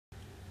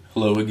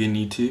Hello again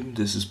YouTube,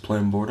 this is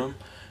PlannedBoredom,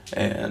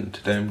 and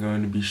today I'm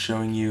going to be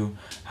showing you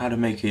how to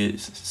make a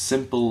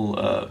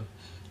simple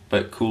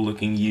but cool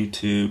looking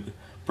YouTube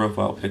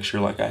profile picture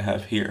like I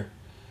have here.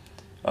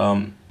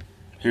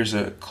 Here's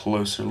a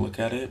closer look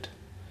at it.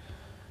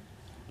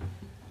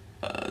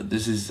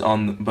 This is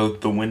on both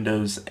the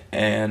Windows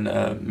and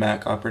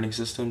Mac operating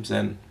systems,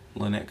 and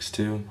Linux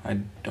too.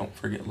 I don't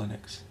forget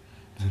Linux.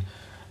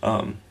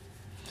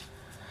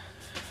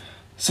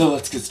 So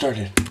let's get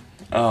started.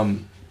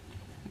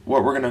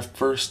 What we're going to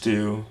first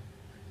do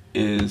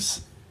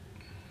is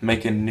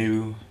make a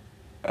new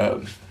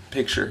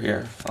picture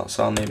here.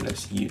 So I'll name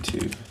this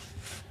YouTube.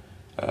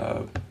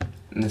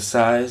 And the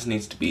size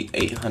needs to be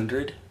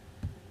 800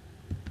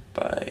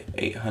 by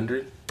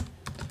 800.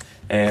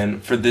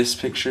 And for this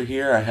picture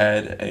here, I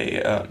had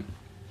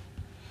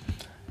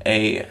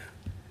a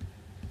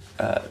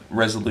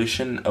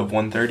resolution of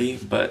 130,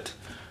 but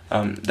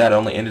that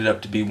only ended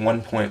up to be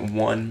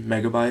 1.1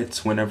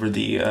 megabytes whenever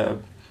the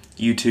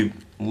YouTube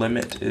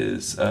limit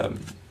is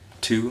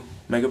 2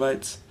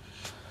 megabytes.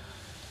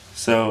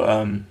 So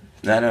I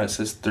know it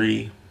says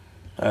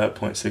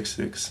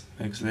 3.66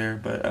 megs there,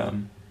 but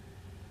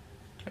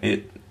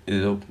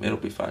it'll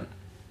be fine.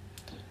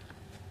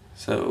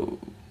 So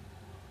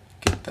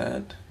get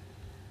that.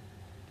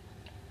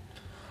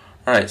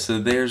 Alright, so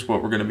there's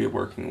what we're going to be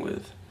working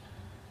with.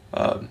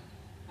 So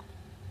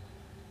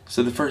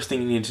the first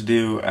thing you need to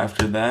do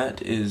after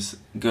that is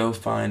go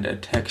find a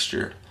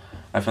texture.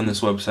 I found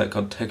this website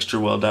called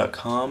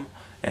texturewell.com,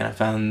 and I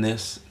found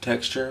this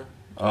texture,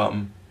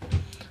 and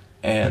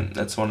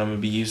that's what I'm going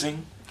to be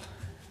using.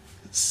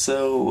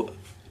 So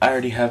I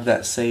already have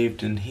that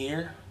saved in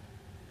here,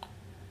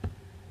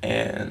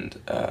 and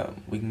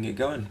we can get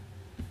going.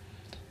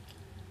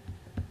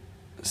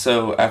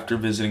 So after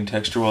visiting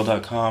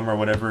texturewell.com or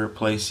whatever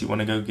place you want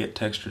to go get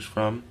textures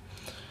from,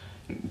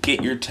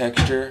 get your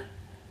texture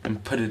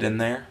and put it in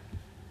there.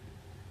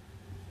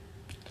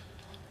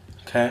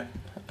 Okay.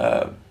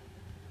 Oh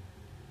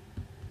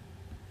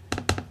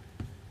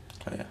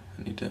yeah,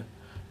 I need to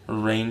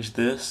arrange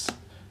this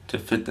to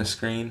fit the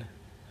screen.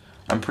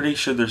 I'm pretty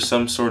sure there's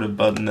some sort of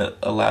button that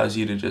allows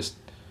you to just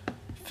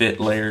fit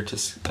layer to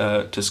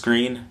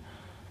screen,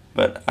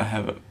 but I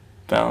haven't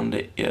found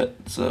it yet,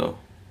 so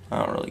I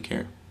don't really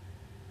care.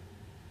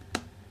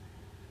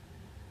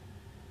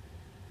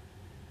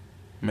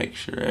 Make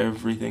sure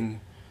everything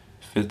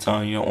fits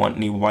on. You don't want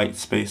any white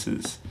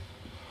spaces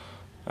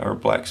or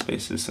black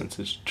spaces since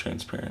it's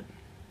transparent.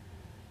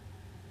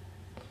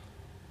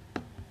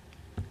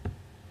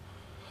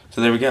 So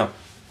there we go.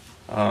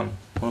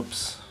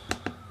 Whoops.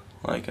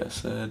 Like I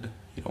said,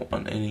 you don't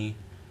want any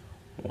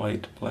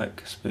white,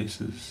 black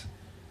spaces.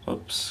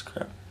 Whoops,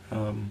 crap.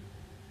 Alright.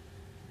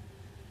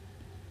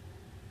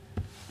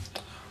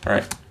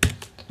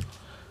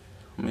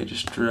 Let me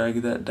just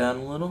drag that down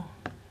a little.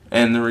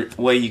 And the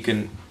way you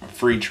can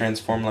free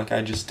transform like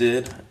I just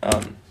did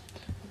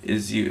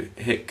is you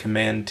hit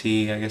Command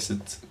T. I guess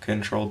it's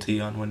Control T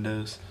on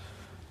Windows.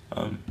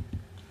 But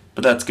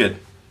that's good.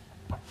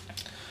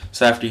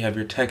 So after you have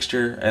your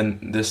texture,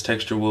 and this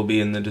texture will be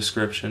in the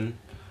description,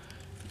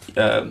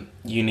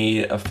 you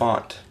need a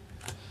font.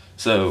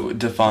 So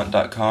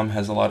defont.com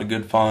has a lot of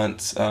good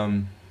fonts.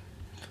 The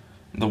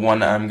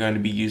one I'm going to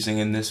be using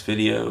in this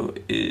video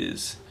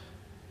is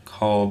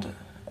called,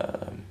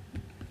 I'm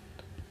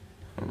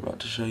about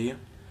to show you.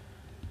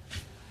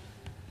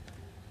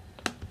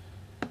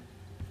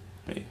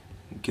 Let me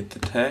get the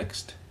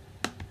text.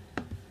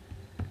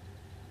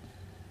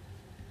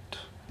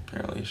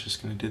 Apparently it's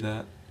just going to do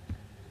that.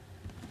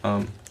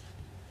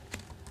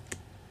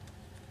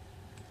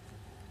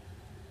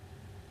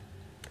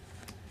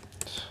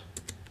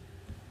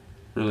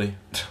 Really,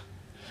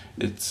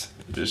 it's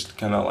just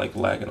kind of like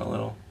lagging a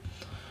little.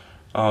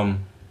 Let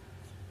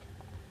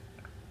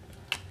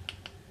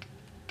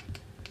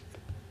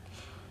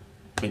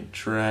me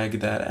drag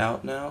that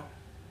out now.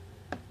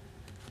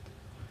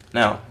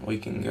 Now we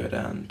can go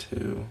down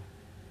to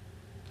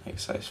like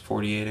size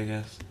 48, I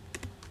guess.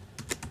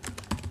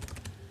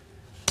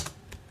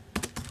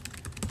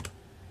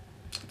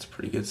 It's a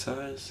pretty good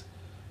size.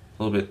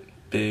 A little bit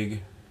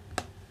big.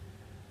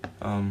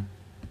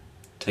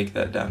 Take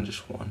that down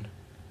just one.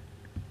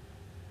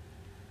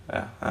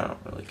 Yeah, I don't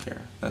really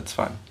care. That's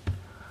fine.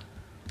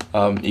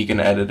 You can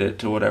edit it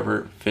to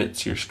whatever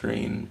fits your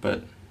screen,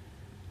 but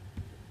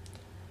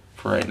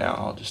for right now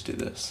I'll just do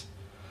this.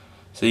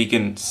 So you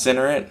can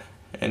center it,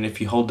 and if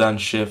you hold down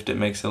Shift it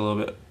makes it a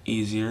little bit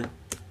easier.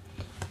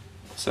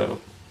 So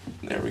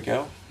there we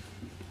go.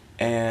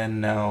 And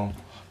now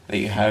that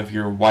you have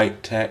your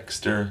white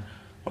text or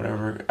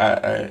whatever,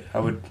 I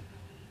would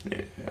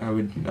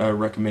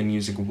recommend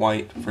using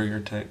white for your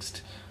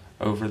text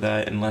over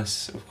that,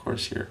 unless of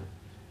course your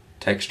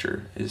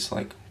texture is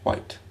like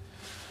white.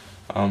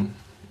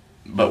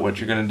 But what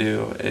you're gonna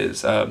do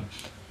is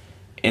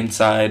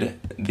inside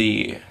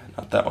the,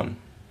 not that one,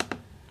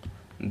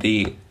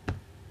 the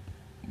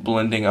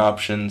blending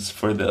options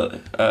for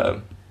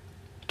the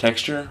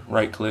texture,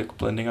 right click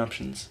blending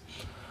options,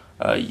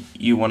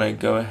 you want to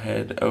go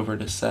ahead over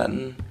to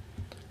satin,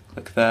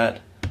 Click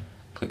that,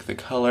 click the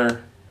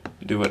color,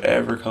 do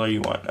whatever color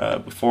you want.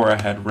 Before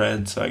I had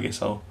red, so I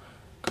guess I'll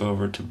go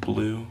over to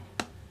blue-ish.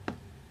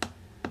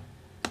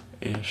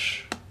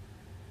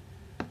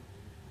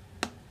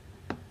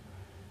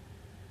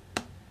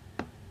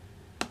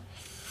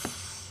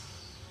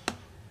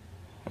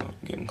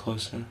 Getting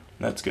closer.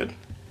 That's good.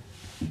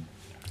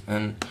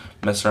 And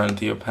mess around with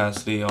the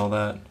opacity, all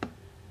that.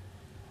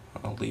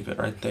 I'll leave it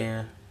right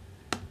there.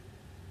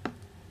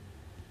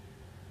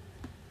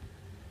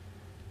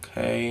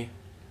 Okay.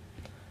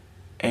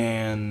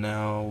 And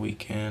now we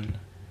can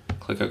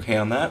click OK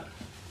on that.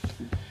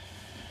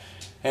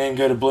 And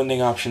go to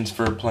blending options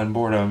for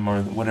PlannedBoredom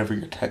or whatever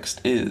your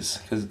text is,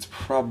 because it's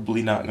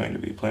probably not going to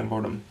be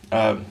PlannedBoredom.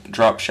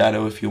 Drop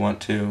shadow if you want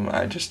to.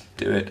 I just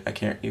do it. I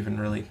can't even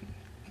really.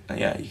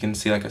 Yeah, you can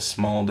see like a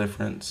small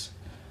difference.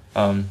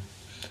 Then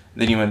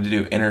you want to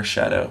do inner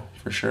shadow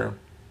for sure.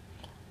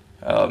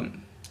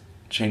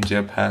 Change the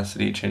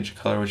opacity, change the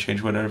color,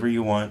 change whatever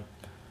you want.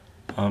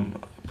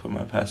 Put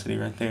my opacity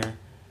right there.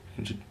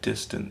 Change the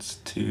distance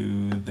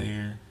to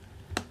there.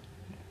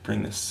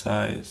 Bring the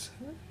size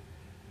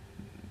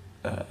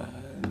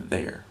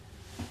there.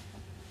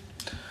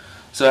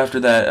 So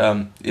after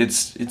that,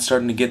 it's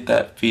starting to get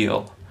that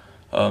feel.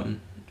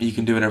 You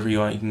can do whatever you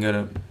want. You can go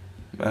to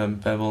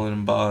bevel and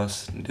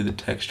emboss and do the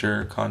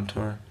texture,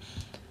 contour.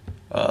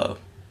 But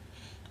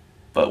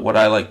what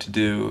I like to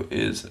do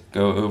is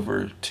go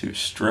over to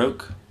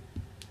stroke,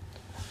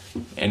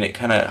 and it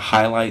kind of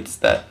highlights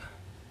the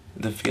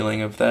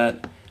feeling of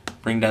that.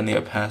 Bring down the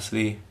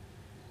opacity,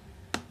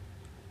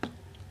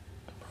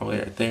 probably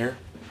right there,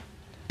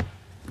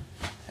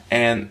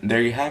 and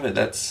there you have it.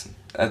 That's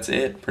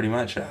it pretty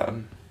much.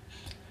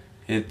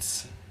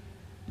 It's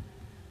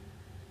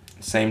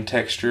same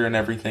texture and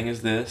everything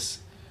as this.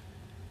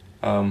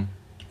 I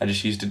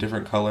just used a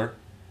different color.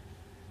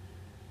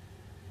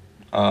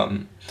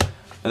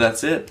 But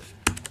that's it.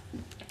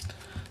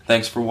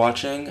 Thanks for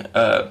watching.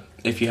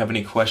 If you have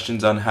any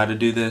questions on how to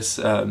do this,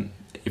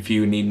 if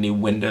you need any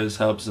Windows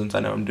help, since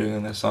I know I'm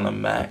doing this on a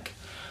Mac,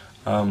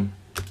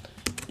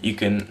 you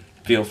can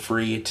feel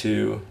free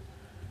to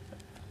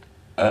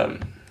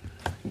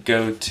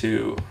go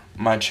to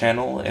my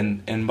channel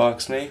and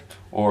inbox me,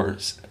 or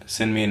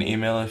send me an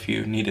email if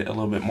you need it a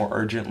little bit more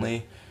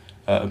urgently,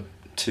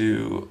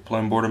 to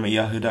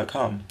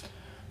PlannedBoredom@yahoo.com.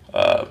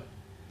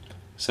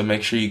 So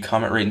make sure you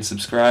comment, rate, and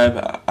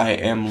subscribe. I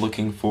am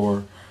looking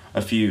for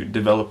a few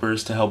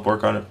developers to help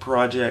work on a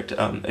project.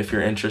 If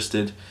you're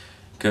interested,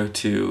 go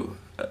to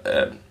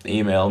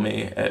email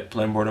me at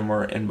PlannedBoredom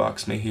or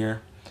inbox me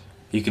here.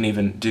 You can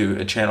even do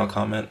a channel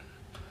comment.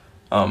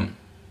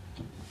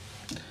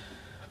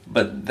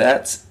 But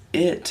that's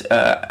it.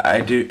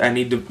 I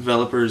need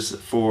developers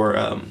for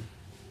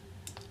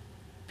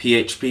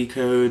PHP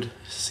code,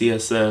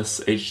 CSS,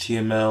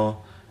 HTML,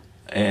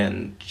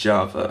 and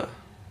Java.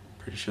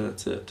 Pretty sure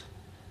that's it.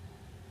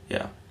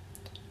 Yeah.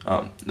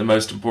 The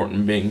most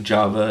important being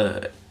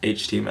Java,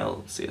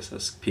 HTML,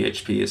 CSS.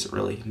 PHP isn't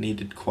really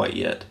needed quite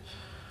yet.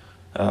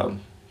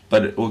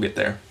 But we'll get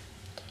there.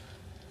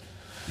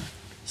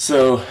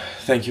 So,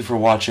 thank you for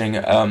watching.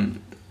 I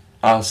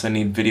also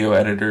need video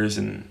editors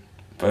and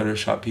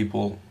Photoshop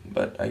people,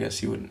 but I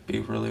guess you wouldn't be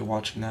really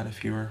watching that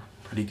if you were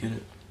pretty good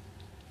at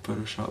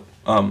Photoshop.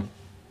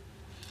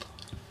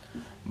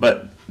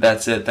 But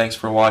that's it. Thanks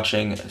for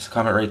watching.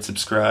 Comment, rate,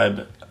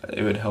 subscribe.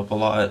 It would help a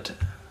lot.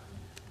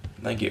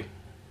 Thank you.